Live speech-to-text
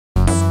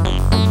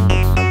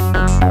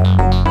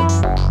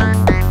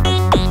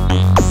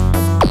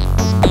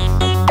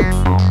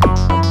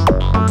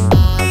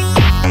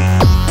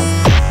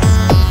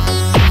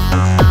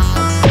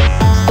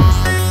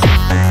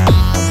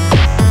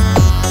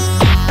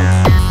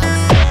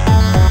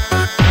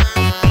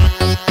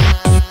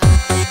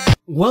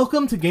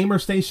Welcome to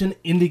Gamerz Station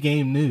Indie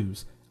Game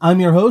News. I'm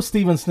your host,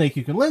 Steven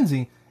Snakeyukin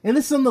Lindsay, and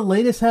this is on the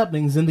latest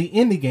happenings in the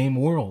indie game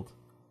world.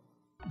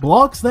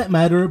 Blocks That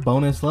Matter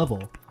bonus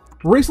level.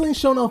 Recently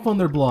shown off on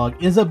their blog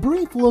is a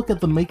brief look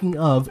at the making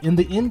of in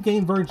the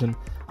in-game version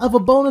of a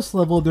bonus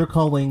level they're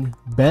calling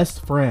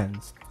Best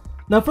Friends.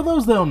 Now for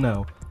those that don't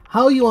know,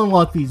 how you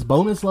unlock these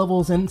bonus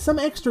levels and some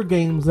extra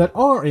games that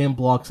are in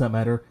Blocks That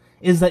Matter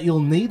is that you'll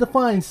need to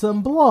find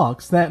some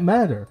blocks that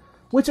matter,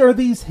 which are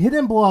these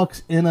hidden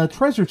blocks in a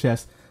treasure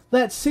chest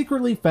that's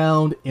secretly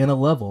found in a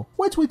level,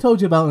 which we told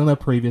you about in a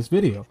previous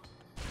video.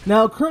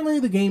 Now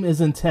currently the game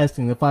is in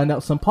testing to find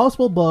out some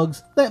possible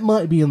bugs that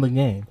might be in the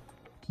game,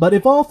 but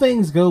if all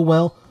things go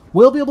well,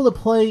 we'll be able to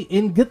play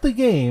and get the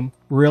game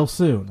real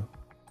soon.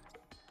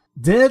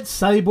 Dead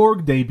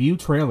Cyborg debut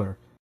trailer.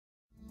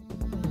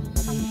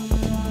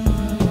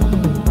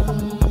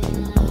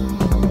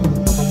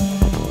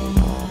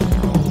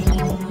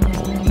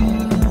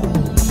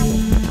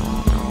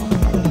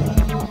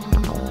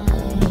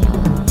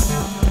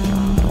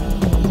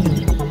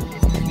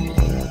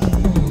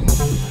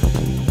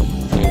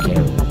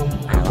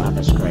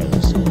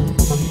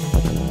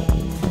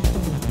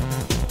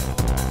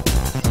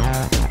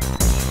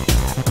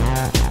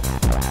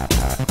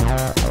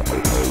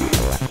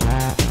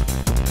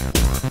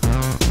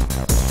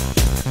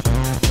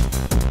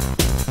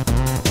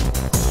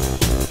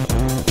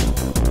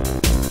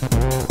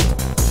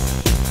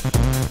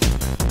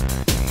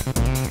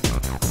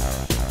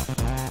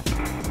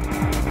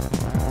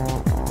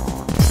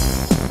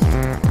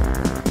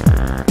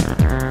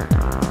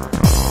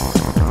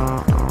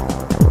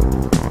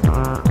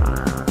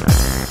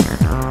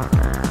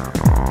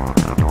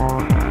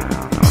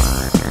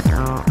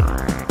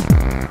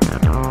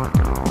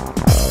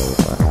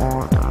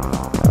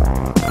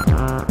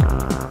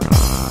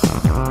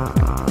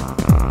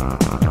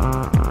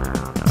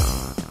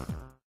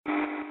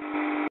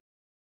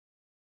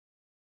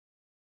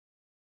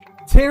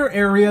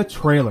 Terraria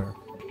trailer.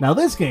 Now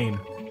this game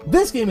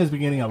is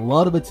beginning a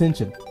lot of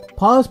attention,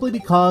 possibly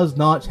because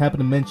Notch happened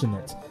to mention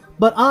it,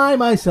 but I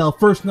myself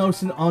first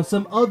noticed it on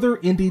some other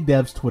indie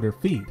devs Twitter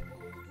feed.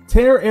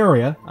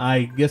 Terraria,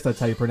 I guess that's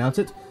how you pronounce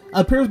it,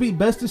 appears to be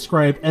best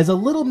described as a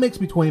little mix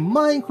between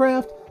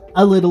Minecraft,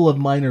 a little of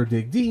Miner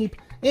Dig Deep,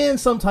 and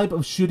some type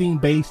of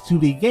shooting-based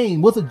 2D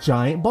game with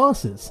giant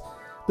bosses.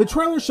 The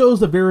trailer shows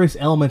the various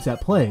elements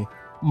at play,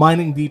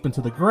 mining deep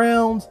into the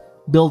ground,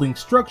 building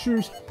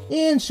structures,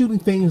 and shooting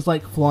things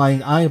like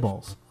flying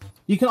eyeballs.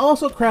 You can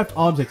also craft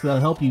objects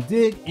that'll help you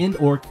dig and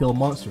or kill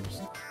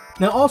monsters.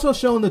 Now also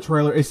shown in the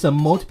trailer is some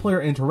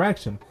multiplayer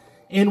interaction,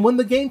 and when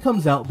the game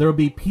comes out there will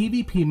be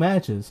PvP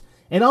matches,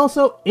 and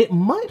also it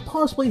might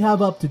possibly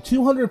have up to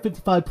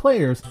 255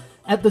 players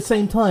at the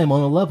same time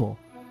on a level.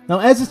 Now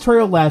as this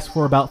trailer lasts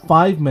for about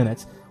 5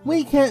 minutes,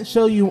 we can't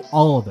show you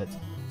all of it,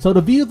 so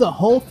to view the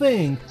whole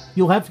thing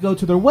you'll have to go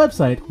to their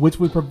website, which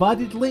we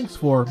provided links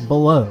for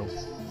below.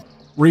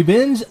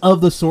 Revenge of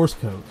the Source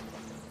Code.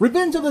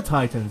 Revenge of the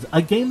Titans,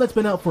 a game that's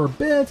been out for a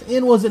bit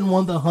and was in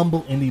one of the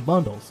humble indie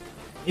bundles,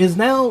 is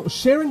now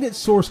sharing its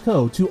source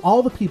code to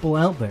all the people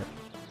out there.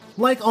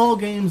 Like all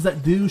games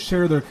that do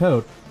share their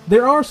code,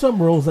 there are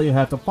some rules that you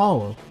have to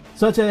follow,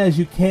 such as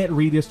you can't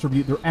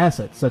redistribute their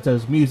assets, such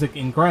as music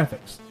and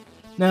graphics.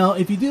 Now,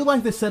 if you do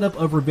like the setup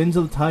of Revenge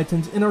of the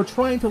Titans and are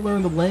trying to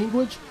learn the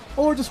language,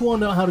 or just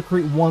want to know how to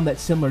create one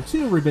that's similar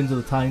to Revenge of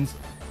the Titans,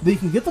 then you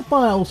can get the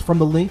files from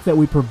the link that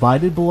we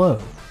provided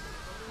below.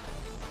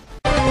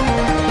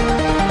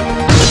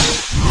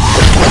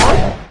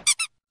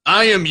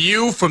 I am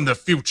you from the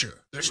future.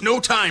 There's no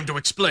time to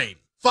explain.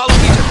 Follow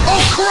me to—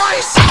 Oh,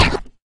 Christ!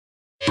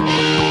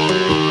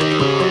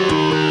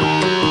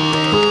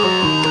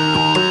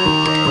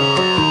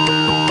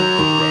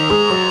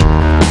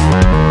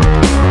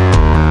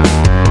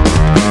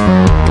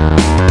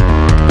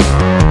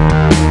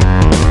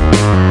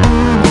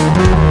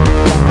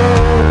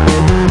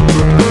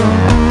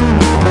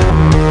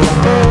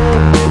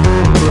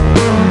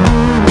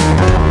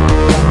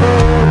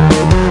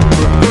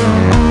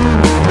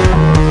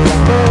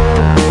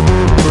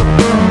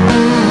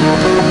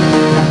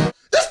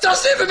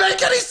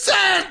 Make any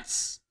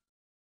sense?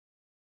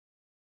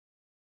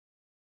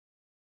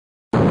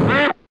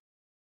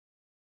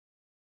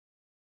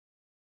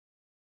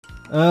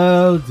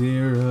 Oh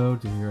dear, oh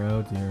dear,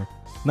 oh dear.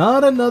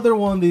 Not another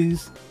one of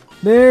these.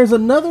 There's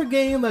another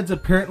game that's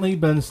apparently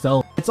been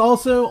stolen. It's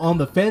also on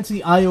the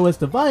fancy iOS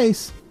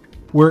device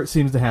where it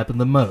seems to happen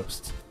the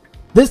most.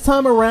 This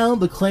time around,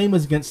 the claim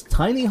is against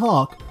Tiny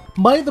Hawk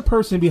by the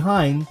person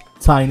behind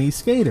Tiny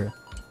Skater.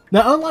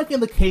 Now, unlike in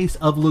the case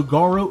of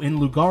Lugaro and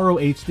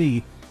Lugaro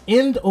HD,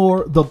 and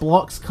or The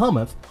Blocks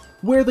Cometh,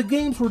 where the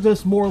games were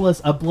just more or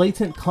less a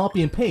blatant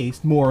copy and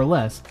paste, more or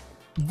less,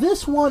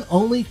 this one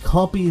only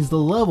copies the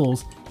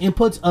levels and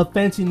puts a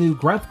fancy new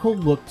graphical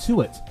look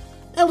to it,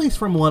 at least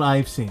from what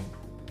I've seen.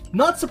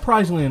 Not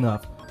surprisingly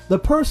enough, the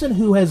person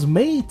who has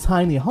made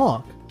Tiny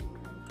Hawk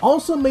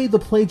also made the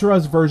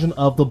plagiarized version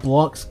of The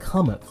Blocks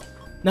Cometh.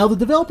 Now, the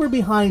developer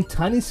behind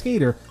Tiny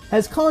Skater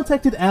has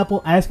contacted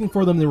Apple asking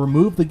for them to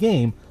remove the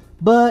game,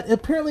 but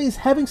apparently he's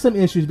having some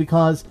issues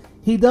because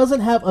he doesn't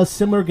have a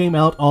similar game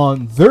out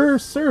on their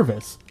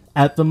service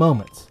at the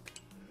moment.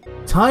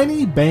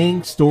 Tiny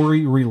Bang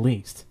Story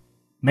released.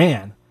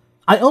 Man,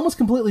 I almost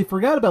completely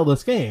forgot about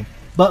this game,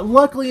 but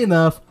luckily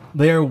enough,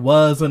 there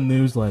was a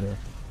newsletter.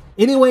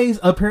 Anyways,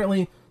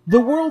 apparently, the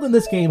world in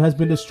this game has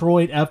been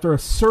destroyed after a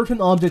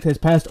certain object has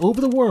passed over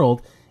the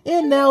world,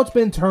 and now it's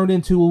been turned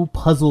into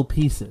puzzle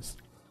pieces.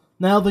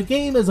 Now, the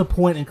game is a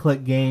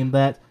point-and-click game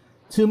that,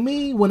 to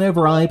me,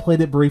 whenever I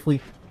played it briefly,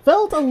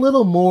 felt a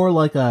little more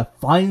like a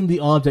find the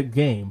object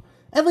game,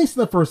 at least in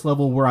the first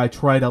level where I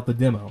tried out the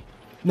demo.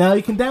 Now,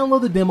 you can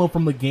download the demo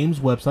from the game's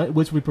website,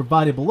 which we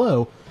provided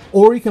below,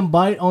 or you can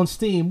buy it on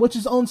Steam, which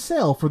is on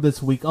sale for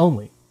this week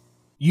only.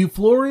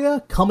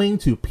 Eufloria coming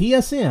to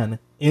PSN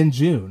in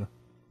June.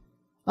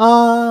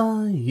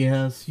 Ah,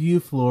 yes,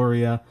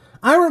 Eufloria.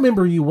 I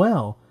remember you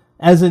well,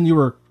 as in you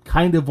were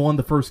kind of one of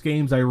the first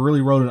games I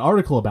really wrote an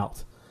article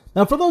about.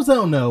 Now, for those that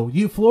don't know,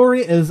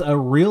 Eufloria is a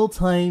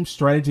real-time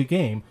strategy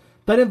game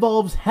that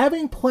involves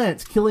having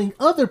plants killing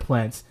other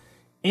plants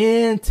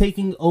and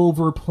taking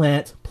over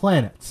plant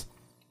planets.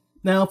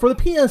 Now, for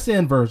the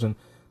PSN version,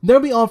 they'll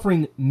be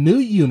offering new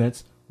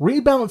units,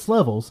 rebalanced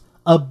levels,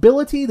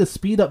 ability to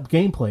speed up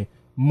gameplay,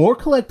 more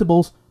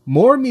collectibles,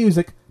 more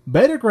music,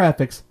 better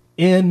graphics,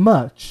 and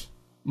much,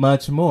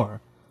 much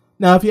more.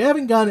 Now, if you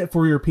haven't gotten it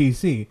for your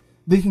PC,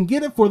 then you can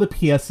get it for the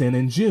PSN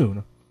in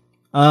June.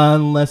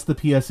 Unless the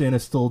PSN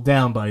is still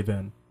down by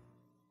then.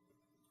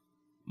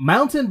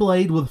 Mountain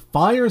Blade with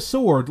Fire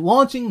Sword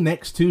launching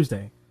next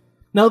Tuesday.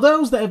 Now,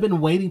 those that have been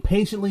waiting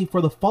patiently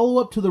for the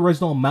follow-up to the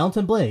original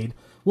Mountain Blade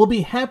will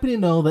be happy to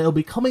know that it will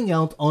be coming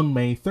out on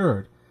May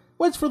 3rd,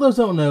 which, for those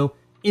who don't know,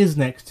 is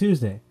next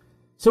Tuesday.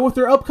 So with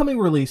their upcoming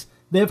release,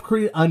 they have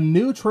created a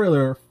new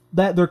trailer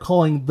that they're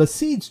calling the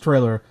Siege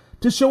trailer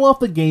to show off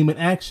the game in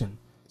action.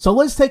 So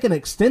let's take an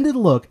extended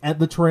look at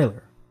the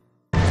trailer.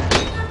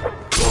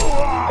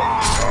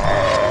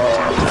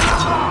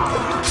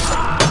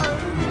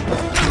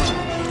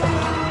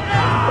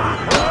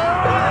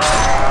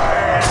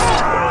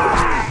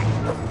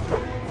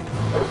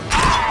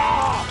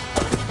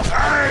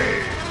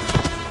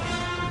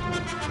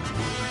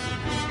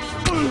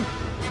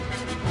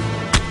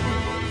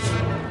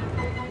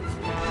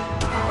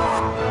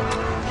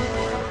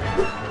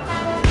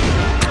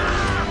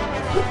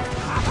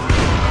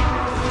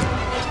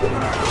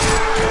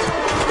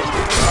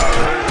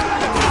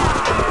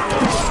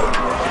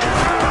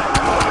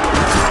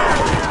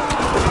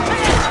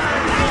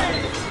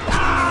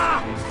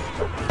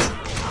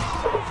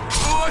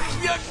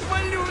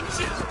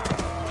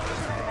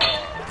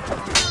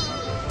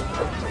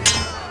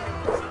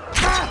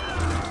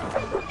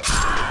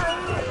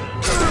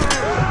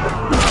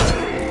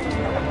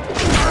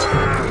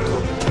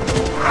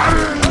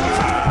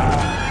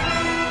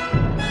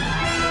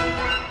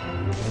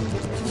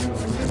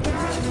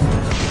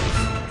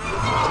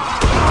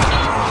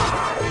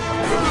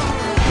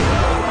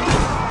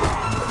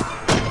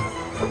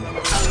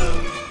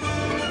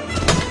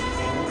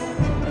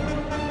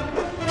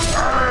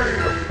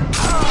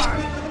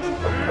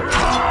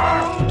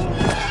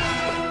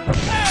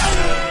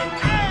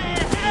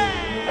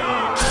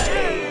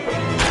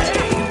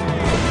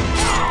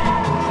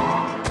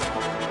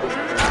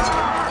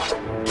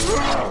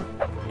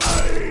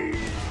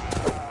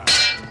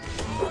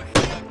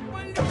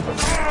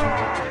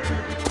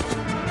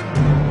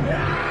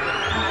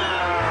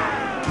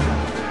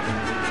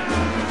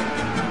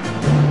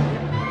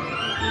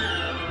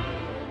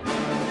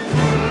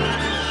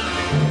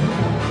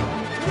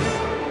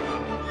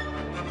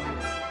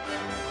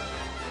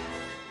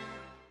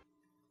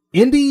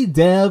 Indie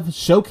Dev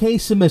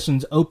Showcase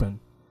submissions open.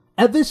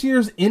 At this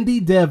year's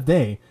Indie Dev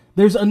Day,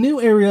 there's a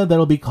new area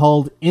that'll be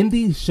called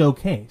Indie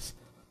Showcase.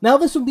 Now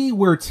this will be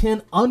where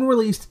 10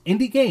 unreleased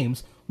indie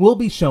games will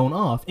be shown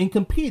off and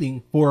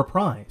competing for a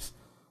prize.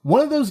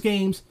 One of those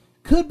games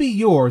could be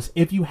yours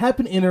if you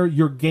happen to enter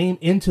your game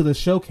into the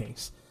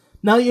showcase.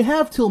 Now you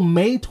have till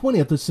May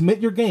 20th to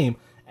submit your game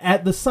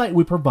at the site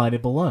we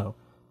provided below.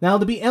 Now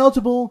to be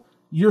eligible,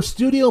 your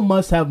studio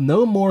must have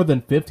no more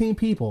than 15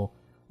 people.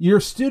 Your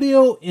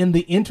studio in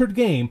the entered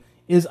game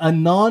is a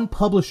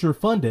non-publisher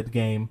funded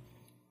game.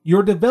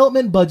 Your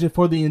development budget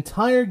for the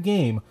entire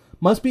game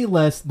must be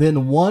less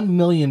than £1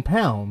 million,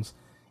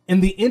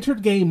 and the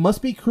entered game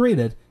must be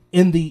created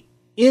in the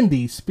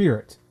indie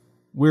spirit.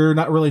 We're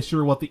not really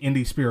sure what the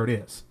indie spirit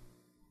is.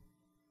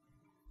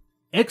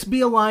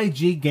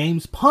 XBLIG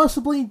games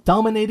possibly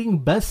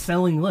dominating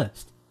best-selling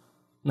list.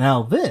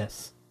 Now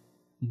this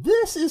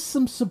is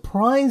some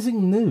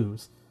surprising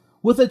news.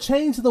 With a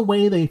change in the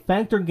way they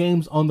factor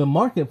games on the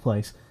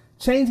marketplace,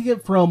 changing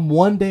it from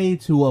one day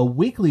to a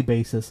weekly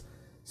basis,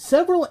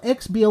 several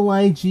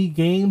XBLIG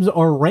games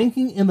are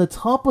ranking in the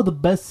top of the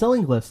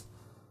best-selling list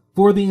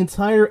for the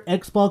entire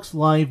Xbox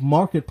Live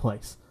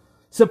marketplace.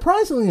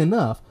 Surprisingly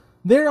enough,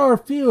 there are a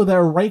few that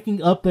are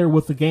ranking up there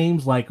with the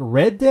games like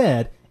Red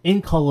Dead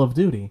and Call of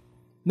Duty.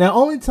 Now,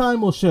 only time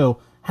will show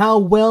how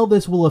well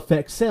this will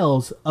affect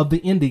sales of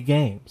the indie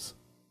games.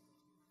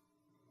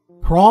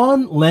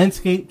 Proun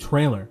Landscape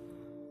Trailer.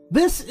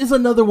 This is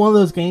another one of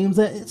those games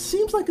that it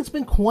seems like it's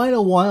been quite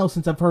a while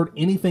since I've heard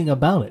anything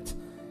about it.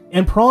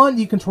 In Proun,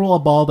 you control a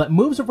ball that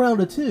moves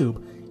around a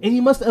tube, and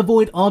you must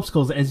avoid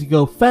obstacles as you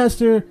go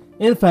faster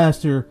and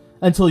faster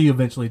until you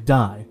eventually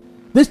die.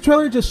 This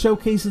trailer just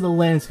showcases the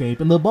landscape,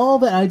 and the ball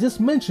that I just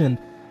mentioned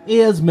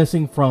is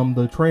missing from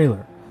the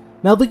trailer.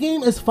 Now the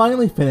game is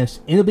finally finished,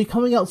 and it'll be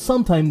coming out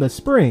sometime this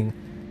spring,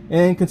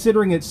 and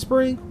considering it's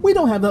spring, we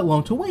don't have that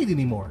long to wait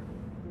anymore.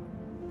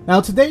 Now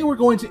today we're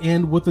going to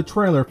end with the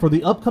trailer for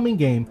the upcoming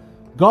game,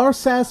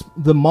 Garshasp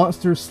the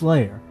Monster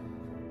Slayer.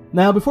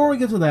 Now before we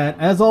get to that,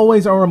 as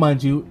always I'll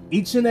remind you,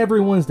 each and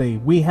every Wednesday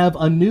we have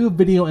a new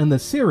video in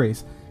this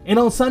series, and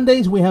on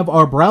Sundays we have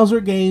our Browser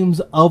Games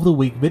of the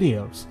Week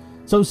videos.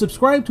 So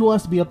subscribe to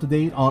us to be up to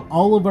date on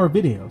all of our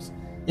videos.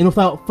 And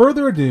without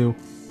further ado,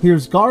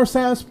 here's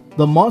Garshasp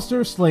the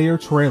Monster Slayer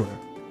trailer.